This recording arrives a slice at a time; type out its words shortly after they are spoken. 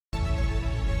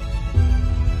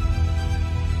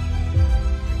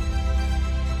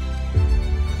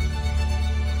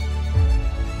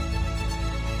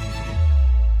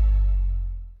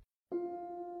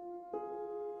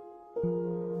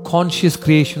conscious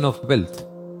creation of wealth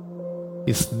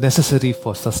is necessary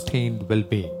for sustained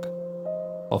well-being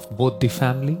of both the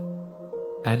family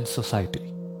and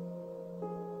society.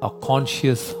 A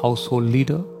conscious household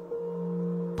leader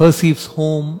perceives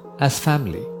home as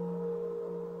family.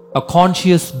 A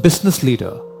conscious business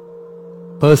leader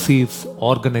perceives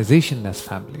organization as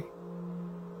family.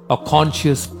 A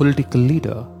conscious political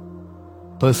leader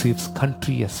perceives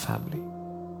country as family.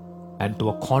 And to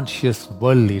a conscious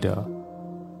world leader,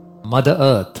 Mother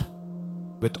Earth,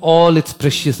 with all its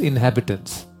precious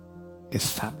inhabitants, is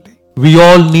family. We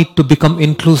all need to become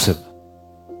inclusive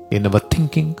in our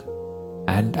thinking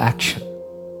and action.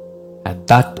 And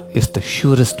that is the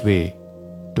surest way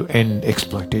to end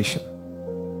exploitation.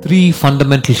 3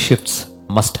 fundamental shifts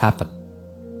must happen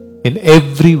in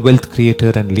every wealth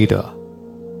creator and leader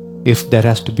if there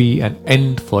has to be an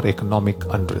end for economic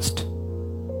unrest.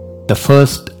 The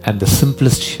first and the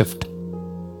simplest shift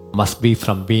must be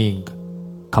from being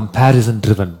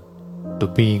comparison-driven to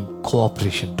being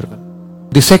cooperation-driven.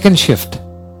 The second shift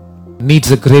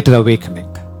needs a greater awakening.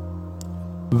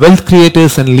 Wealth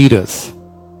creators and leaders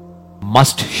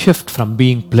must shift from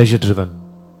being pleasure-driven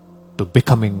to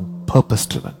becoming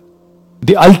purpose-driven.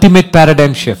 The ultimate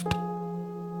paradigm shift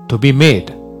to be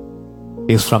made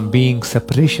is from being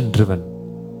separation-driven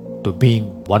to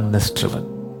being oneness-driven.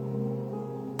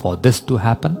 For this to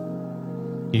happen,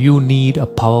 you need a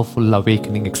powerful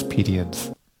awakening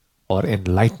experience or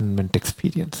enlightenment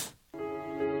experience.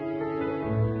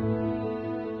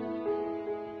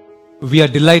 We are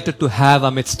delighted to have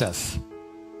amidst us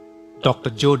Dr.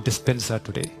 Joe Dispenza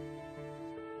today.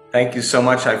 Thank you so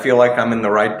much. I feel like I'm in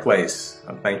the right place.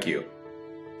 Thank you.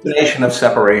 The nation of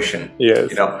separation.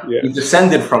 Yes. We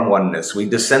descended from oneness. We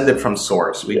descended from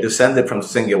source. We descended from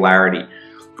singularity,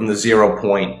 from the 0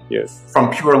 point. Yes. From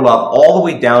pure love all the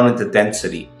way down into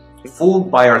density,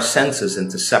 fooled by our senses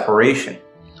into separation.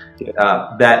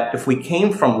 That if we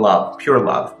came from love, pure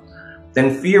love,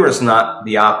 then fear is not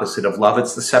the opposite of love,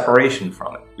 it's the separation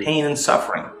from it. Pain and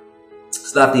suffering,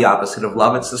 it's not the opposite of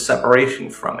love, it's the separation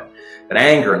from it. That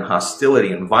anger and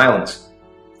hostility and violence,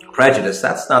 prejudice,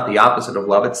 that's not the opposite of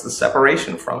love, it's the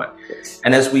separation from it.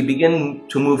 And as we begin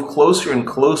to move closer and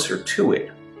closer to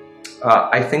it,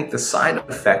 I think the side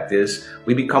effect is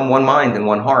we become one mind and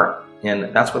one heart.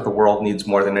 And that's what the world needs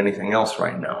more than anything else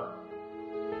right now.